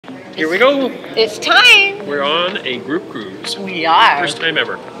Here we go. It's time. We're on a group cruise. We are. First time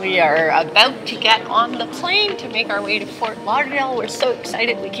ever. We are about to get on the plane to make our way to Fort Lauderdale. We're so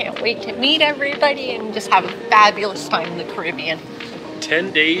excited. We can't wait to meet everybody and just have a fabulous time in the Caribbean.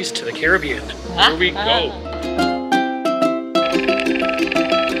 10 days to the Caribbean. Here we go.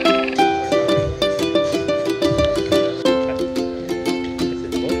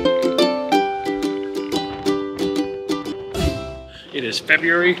 It is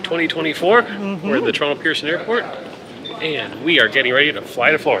February 2024. We're at the Toronto Pearson Airport, and we are getting ready to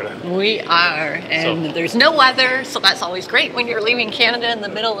fly to Florida. We are, and there's no weather, so that's always great when you're leaving Canada in the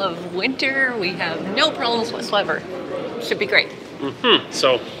middle of winter. We have no problems whatsoever. Should be great.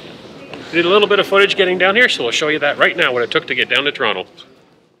 So, we did a little bit of footage getting down here, so we'll show you that right now, what it took to get down to Toronto.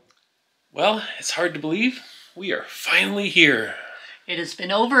 Well, it's hard to believe. We are finally here. It has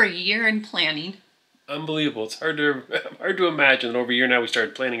been over a year in planning. Unbelievable. It's hard to imagine that over a year now we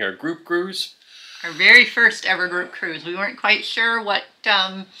started planning our group cruise. Our very first ever group cruise. We weren't quite sure what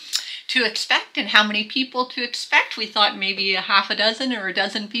to expect and how many people to expect. We thought maybe a half a dozen or a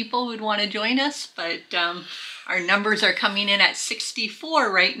dozen people would want to join us, but our numbers are coming in at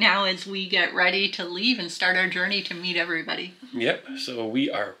 64 right now as we get ready to leave and start our journey to meet everybody. Yep, so we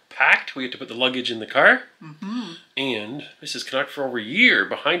are packed. We have to put the luggage in the car. And this is Canuck for over a year.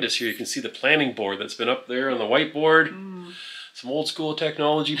 Behind us here you can see the planning board that's been up there on the whiteboard. Some old school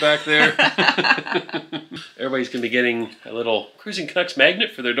technology back there. Everybody's going to be getting a little Cruising Canucks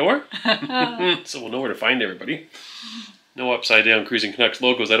magnet for their door. So we'll know where to find everybody. No upside down Cruising Canucks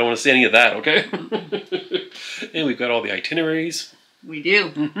logos. I don't want to see any of that, okay? And we've got all the itineraries. We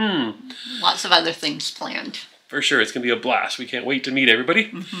do. Lots of other things planned. For sure, it's going to be a blast. We can't wait to meet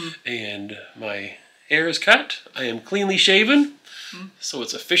everybody. And my hair is cut. I am cleanly shaven. So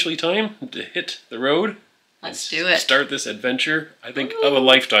it's officially time to hit the road. Let's do it. Start this adventure, I think, of a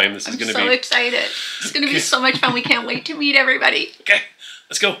lifetime. This is going to be. I'm so excited. It's going to be so much fun. We can't wait to meet everybody. Okay,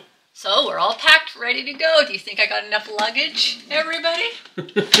 let's go. So we're all packed, ready to go. Do you think I got enough luggage, everybody?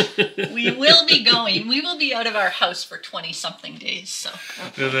 We will be going. We will be out of our house for 20-something days. So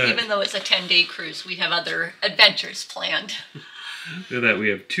even though it's a 10-day cruise, we have other adventures planned. Look at that. We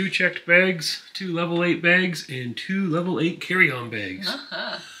have 2 checked bags, 2 level 8 bags, and 2 level 8 carry-on bags.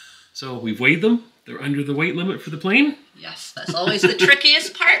 So we've weighed them. They're under the weight limit for the plane. Yes, that's always the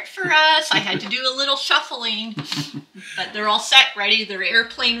trickiest part for us. I had to do a little shuffling, but they're all set, ready. They're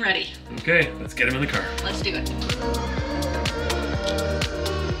airplane ready. Okay, let's get them in the car. Let's do it.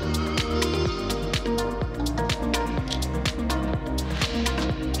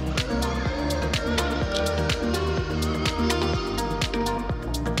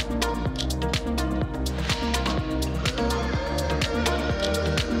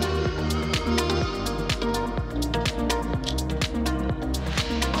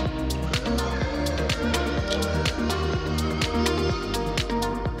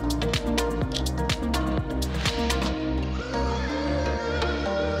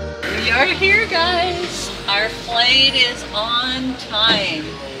 We are here, guys. Our flight is on time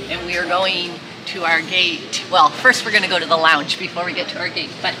and we are going to our gate. Well, first we're going to go to the lounge before we get to our gate,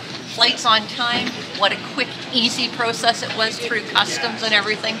 but flight's on time. What a quick, easy process it was through customs and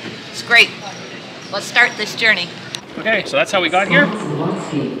everything. It's great. Let's start this journey. Okay, so that's how we got here.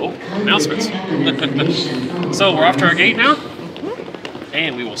 Oh, announcements. So we're off to our gate now.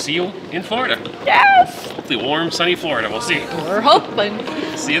 And we will see you in Florida. Yes! Hopefully warm, sunny Florida. We'll see. We're hoping.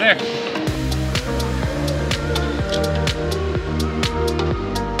 See you there.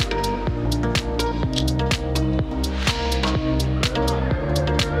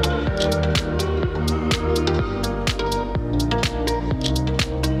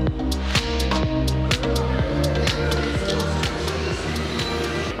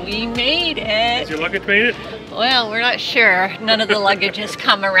 We made it. Has your luggage made it? Well, we're not sure. None of the luggage has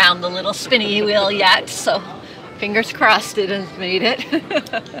come around the little spinny wheel yet, so fingers crossed it has made it.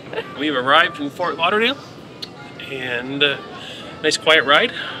 We've arrived in Fort Lauderdale, and nice quiet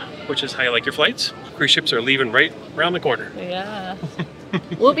ride, which is how you like your flights. Cruise ships are leaving right around the corner. Yeah.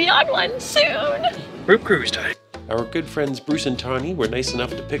 We'll be on one soon. Group cruise time. Our good friends Bruce and Tawny were nice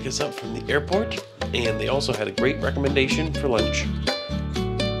enough to pick us up from the airport, and they also had a great recommendation for lunch.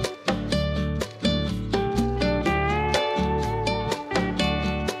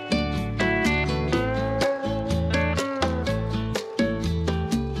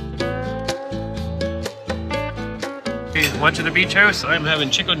 Lunch at the beach house. I'm having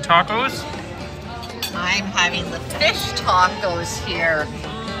chicken tacos. I'm having the fish tacos here.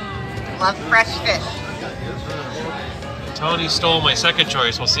 Love fresh fish. Tony stole my second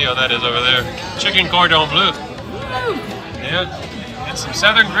choice. We'll see how that is over there. Chicken cordon bleu. Yeah. and some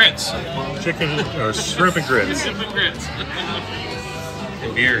southern grits. Chicken or shrimp and grits. Shrimp and grits.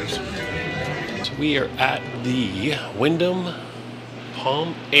 And beers. So we are at the Wyndham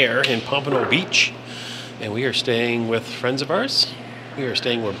Palm Air in Pompano Beach, and we are staying with friends of ours. We are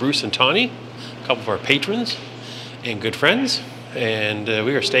staying with Bruce and Tawny, a couple of our patrons and good friends, and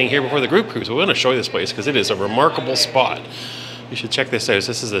we are staying here before the group cruise. We want to show you this place because it is a remarkable spot. You should check this out.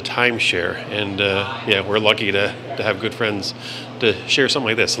 This is a timeshare, and yeah, we're lucky to have good friends to share something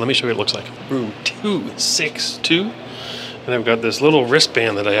like this. So let me show you what it looks like. Room 262, and I've got this little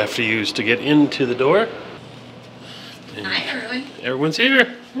wristband that I have to use to get into the door. And hi, everyone. Everyone's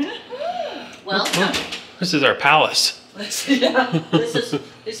here. Welcome. This is our palace. Yeah, this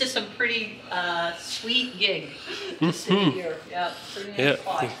is some pretty sweet gig to sit here. Yeah, pretty nice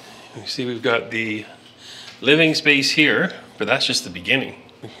spot. You see, we've got the living space here, but that's just the beginning.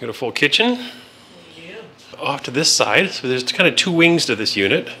 We've got a full kitchen. Off to this side, so there's kind of two wings to this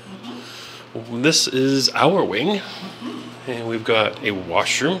unit. This is our wing, and we've got a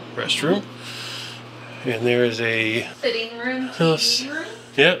washroom, restroom, and there's a sitting room, TV room.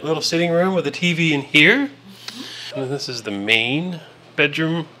 Yeah, little sitting room with a TV in here. And this is the main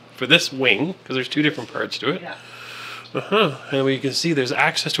bedroom for this wing, because there's two different parts to it. Yeah. And you can see there's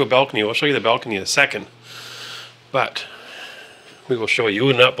access to a balcony. We'll show you the balcony in a second. But we will show you. You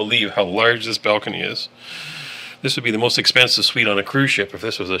would not believe how large this balcony is. This would be the most expensive suite on a cruise ship if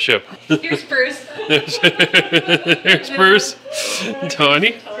this was a ship. Here's Bruce. There's Bruce.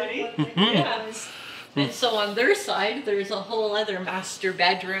 Tawny. Yes. And so on their side, there's a whole other master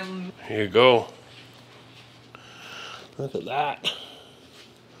bedroom. Here you go. Look at that.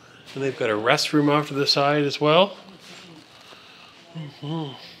 And they've got a restroom off to the side as well.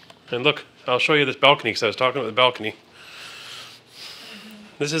 And look, I'll show you this balcony because I was talking about the balcony.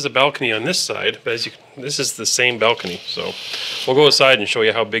 This is a balcony on this side, but as this is the same balcony. So we'll go aside and show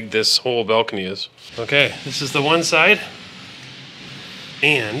you how big this whole balcony is. Okay, this is the one side.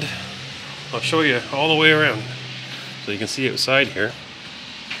 And I'll show you all the way around so you can see outside here.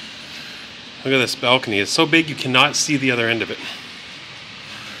 Look at this balcony. It's so big you cannot see the other end of it.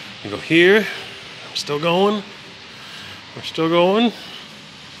 You go here. I'm still going. We're still going.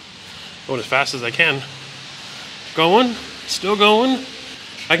 Going as fast as I can. Going. Still going.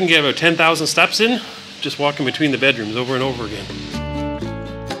 I can get about 10,000 steps in just walking between the bedrooms over and over again.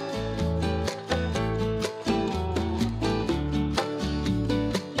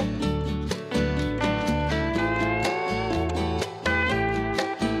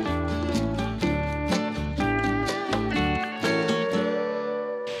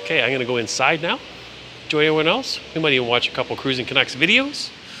 Okay, I'm going to go inside now. Enjoy everyone else. We might even watch a couple Cruising Canucks videos,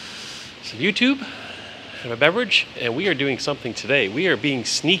 some YouTube, have a beverage, and we are doing something today. We are being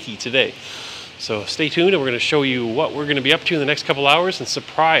sneaky today. So stay tuned, and we're going to show you what we're going to be up to in the next couple hours and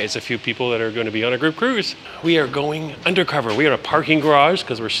surprise a few people that are going to be on a group cruise. We are going undercover. We are in a parking garage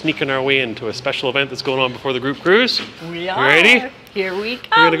because we're sneaking our way into a special event that's going on before the group cruise. We are. You ready? Here we come.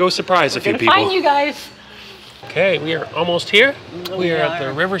 We're going to go surprise a few people. Find you guys. Okay, we are almost here. We are at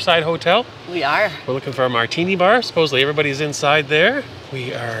the Riverside Hotel. We are. We're looking for a martini bar. Supposedly everybody's inside there.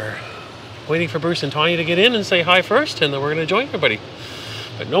 We are waiting for Bruce and Tanya to get in and say hi first, and then we're going to join everybody.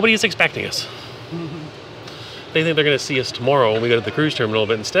 But nobody is expecting us. They think they're going to see us tomorrow when we go to the cruise terminal,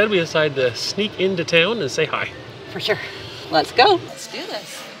 but instead we decide to sneak into town and say hi. For sure. Let's go. Let's do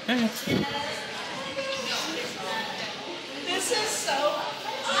this. Okay. This is so...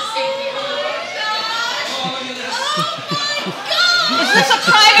 Is this a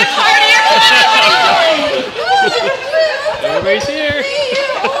private party or what? Everybody's here.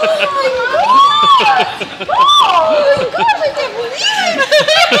 Oh my God, I can't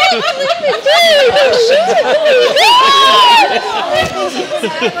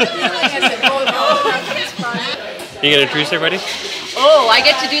You gonna introduce everybody? Oh, I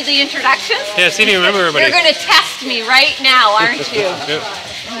get to do the introduction? Yeah, see if you remember everybody. You're gonna test me right now, aren't you? Yep.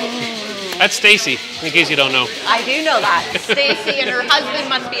 That's Stacy, in case you don't know. I do know that. Stacy and her husband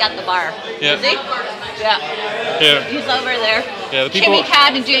must be at the bar. Yeah. Is he? Yeah. Yeah. He's over there. Yeah, the people. Kimmy,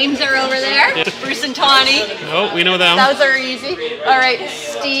 Kat, and James are over there. Yeah. Bruce and Tawny. Oh, we know them. Those are easy. All right,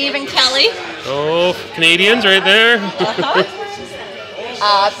 Steve and Kelly. Oh, Canadians right there.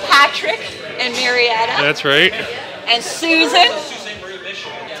 Patrick and Marietta. That's right. And Susan.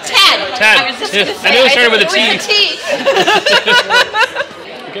 Ted. Ted. I was just Yeah. gonna say, I knew it started with a T.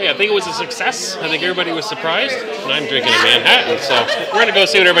 Okay, I think it was a success. I think everybody was surprised. And I'm drinking a Manhattan, so we're going to go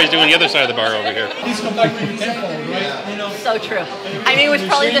see what everybody's doing on the other side of the bar over here. Please come back to your temple, right? So true. I mean, it was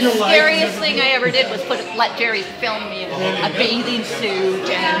probably the scariest thing I ever did was let Jerry film me in a bathing suit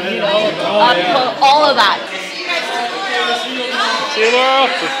and, you know, all of that. See you tomorrow.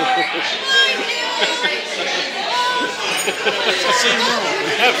 See you tomorrow.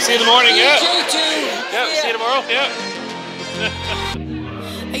 Yep, see you in the morning, yeah. Yep, see you tomorrow, yeah.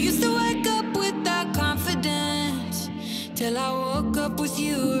 I used to wake up with that confidence till I woke up with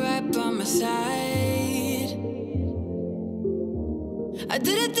you right by my side. I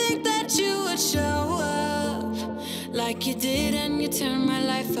didn't think that you would show up like you did, and you turned my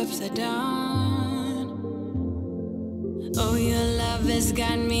life upside down. Oh, your love has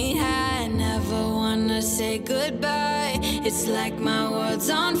got me high, never wanna say goodbye. It's like my world's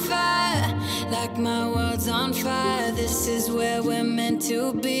on fire, like my world's on fire. This is where we're meant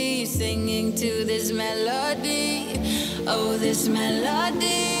to be, singing to this melody. Oh, this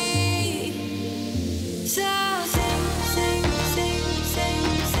melody. So sing, sing, sing, sing,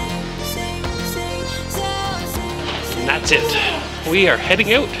 sing, sing, sing, so sing. And that's it. We are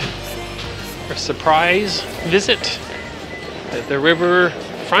heading out for a surprise visit at the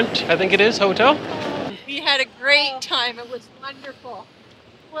Riverfront, I think it is, hotel. We had a great time. It was wonderful.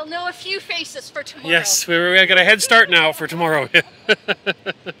 We'll know a few faces for tomorrow. Yes, we got a head start now for tomorrow.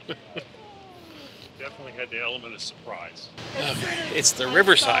 Definitely had the element of surprise. It's the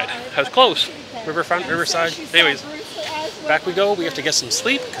Riverside. I was close. Riverfront, Riverside. Anyways, back we go. We have to get some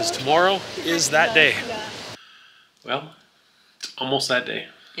sleep because tomorrow is that day. Well, it's almost that day.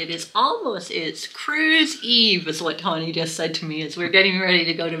 It's cruise eve is what Tawny just said to me as we're getting ready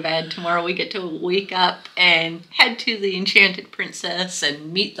to go to bed. Tomorrow we get to wake up and head to the Enchanted Princess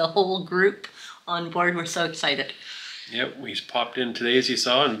and meet the whole group on board. We're so excited. Yep, we popped in today, as you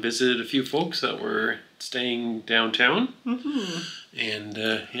saw, and visited a few folks that were staying downtown. And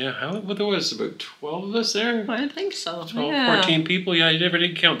yeah, what there was, about 12 of us there? I think so. 12, 14 people. Yeah, I never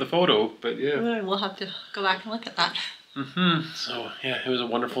did count the photo, but yeah. We'll have to go back and look at that. So yeah, it was a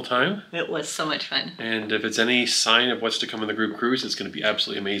wonderful time. It was so much fun. And if it's any sign of what's to come in the group cruise, it's going to be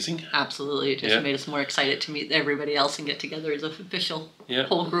absolutely amazing. Absolutely. It just made us more excited to meet everybody else and get together as an official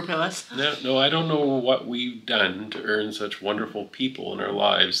whole group of us. No, I don't know what we've done to earn such wonderful people in our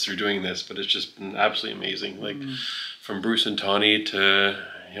lives through doing this, but it's just been absolutely amazing. Like from Bruce and Tawny to,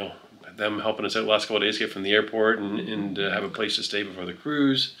 them helping us out the last couple of days, get from the airport and have a place to stay before the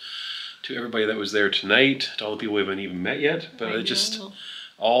cruise, to everybody that was there tonight, to all the people we haven't even met yet, but just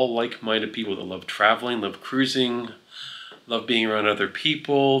all like-minded people that love traveling, love cruising, love being around other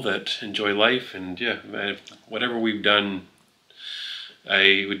people that enjoy life, and whatever we've done,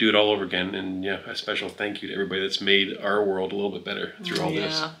 I would do it all over again. And a special thank you to everybody that's made our world a little bit better through all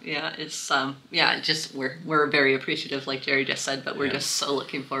this. It's we're very appreciative, like Jerry just said, but we're just so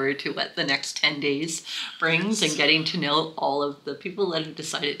looking forward to what the next 10 days brings and getting to know all of the people that have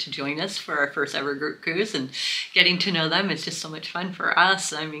decided to join us for our first ever group cruise, and getting to know them is just so much fun for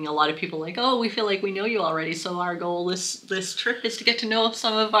us. I mean, a lot of people are like, oh, we feel like we know you already, so our goal this trip is to get to know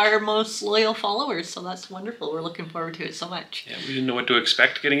some of our most loyal followers, so that's wonderful. We're looking forward to it so much. Yeah, we didn't know what to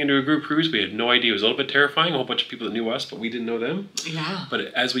expect getting into a group cruise. We had no idea. It was a little bit terrifying. A whole bunch of people that knew us, but we didn't know them. Yeah.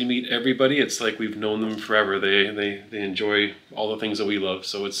 But as we meet everybody, it's like we've known them forever. They enjoy all the things that we love.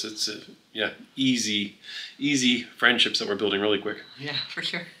 So it's easy friendships that we're building really quick. Yeah, for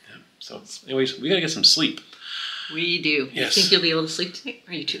sure. Yeah. So anyways, we gotta get some sleep. We do. Yes. You think you'll be able to sleep tonight?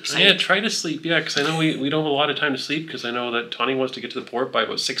 Or are you too excited? Yeah, try to sleep. Yeah, because I know we don't have a lot of time to sleep, because I know that Tawny wants to get to the port by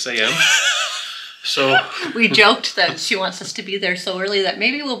about 6 a.m. So we joked that she wants us to be there so early that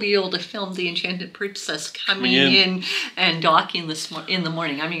maybe we'll be able to film the Enchanted Princess coming in and docking in the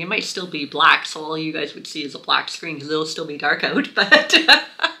morning. I mean, it might still be black, so all you guys would see is a black screen because it'll still be dark out, but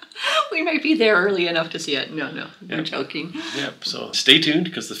we might be there early enough to see it. No, we're joking. Yep, so stay tuned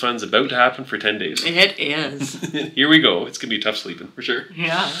because the fun's about to happen for 10 days. It is. Here we go. It's going to be tough sleeping, for sure.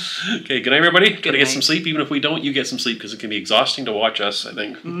 Yeah. Okay, good night, everybody. Gotta get some sleep. Even if we don't, you get some sleep because it can be exhausting to watch us, I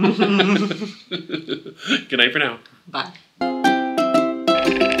think. Good night for now. Bye.